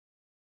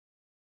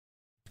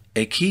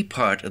A key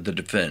part of the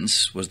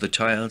defense was the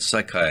child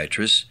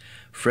psychiatrist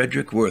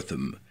Frederick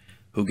Wortham,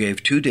 who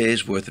gave 2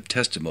 days' worth of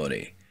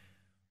testimony.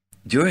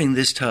 During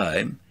this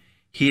time,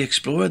 he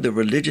explored the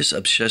religious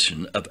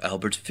obsession of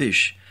Albert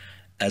Fish,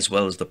 as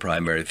well as the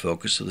primary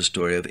focus of the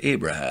story of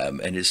Abraham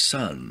and his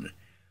son.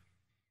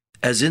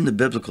 As in the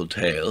biblical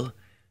tale,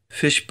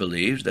 Fish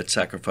believed that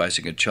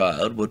sacrificing a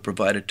child would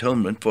provide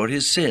atonement for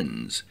his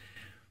sins.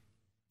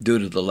 Due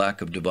to the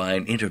lack of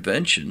divine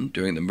intervention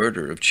during the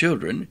murder of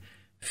children,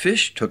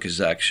 Fish took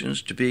his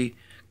actions to be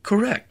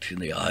correct in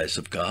the eyes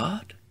of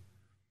God.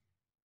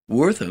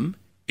 Wortham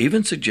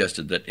even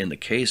suggested that in the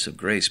case of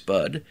Grace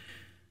Budd,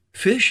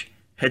 Fish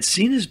had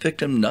seen his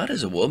victim not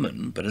as a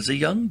woman, but as a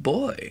young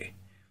boy.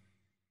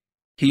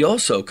 He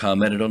also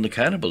commented on the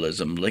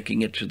cannibalism,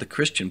 linking it to the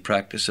Christian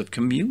practice of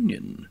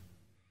communion.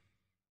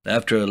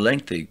 After a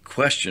lengthy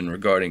question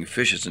regarding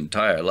Fish's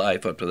entire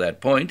life up to that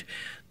point,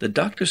 the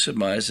doctor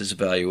surmised his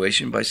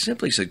evaluation by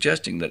simply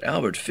suggesting that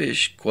Albert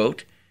Fish,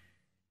 quote,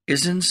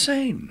 is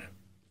insane,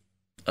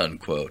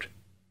 unquote.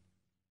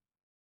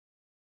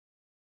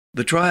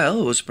 The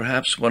trial was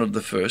perhaps one of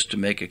the first to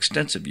make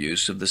extensive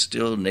use of the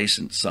still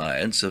nascent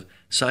science of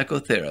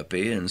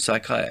psychotherapy and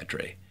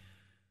psychiatry.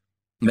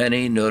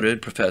 Many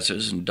noted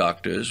professors and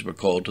doctors were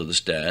called to the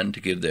stand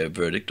to give their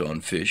verdict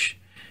on Fish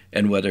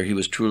and whether he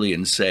was truly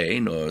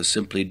insane or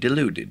simply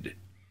deluded.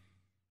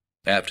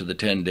 After the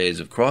 10 days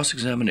of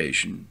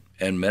cross-examination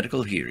and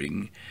medical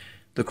hearing,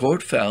 the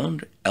court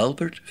found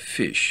Albert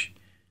Fish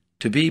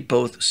to be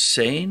both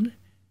sane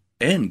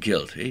and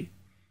guilty.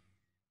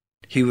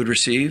 He would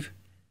receive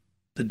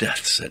the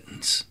death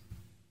sentence.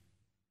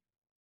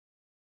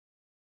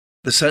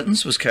 The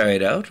sentence was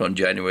carried out on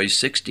January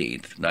 16,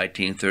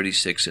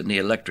 1936, in the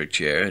electric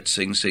chair at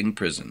Sing Sing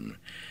Prison.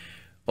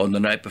 On the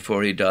night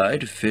before he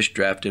died, Fish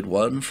drafted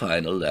one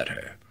final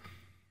letter.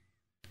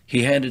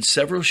 He handed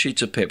several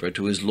sheets of paper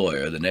to his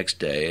lawyer the next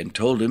day and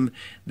told him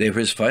they were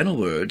his final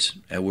words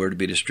and were to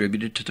be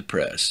distributed to the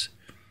press.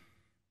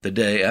 The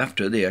day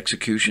after the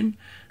execution,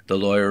 the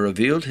lawyer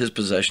revealed his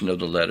possession of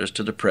the letters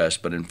to the press,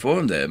 but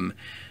informed them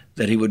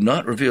that he would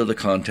not reveal the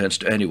contents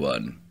to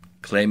anyone,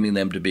 claiming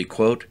them to be,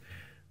 quote,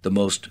 the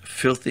most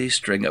filthy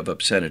string of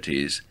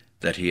obscenities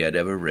that he had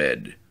ever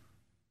read,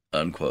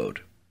 unquote.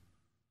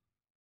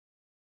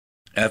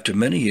 After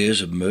many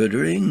years of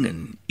murdering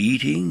and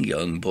eating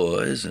young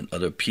boys and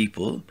other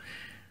people,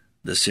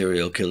 the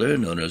serial killer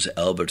known as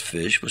Albert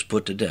Fish was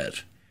put to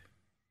death.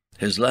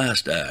 His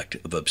last act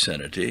of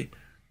obscenity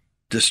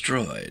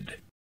destroyed.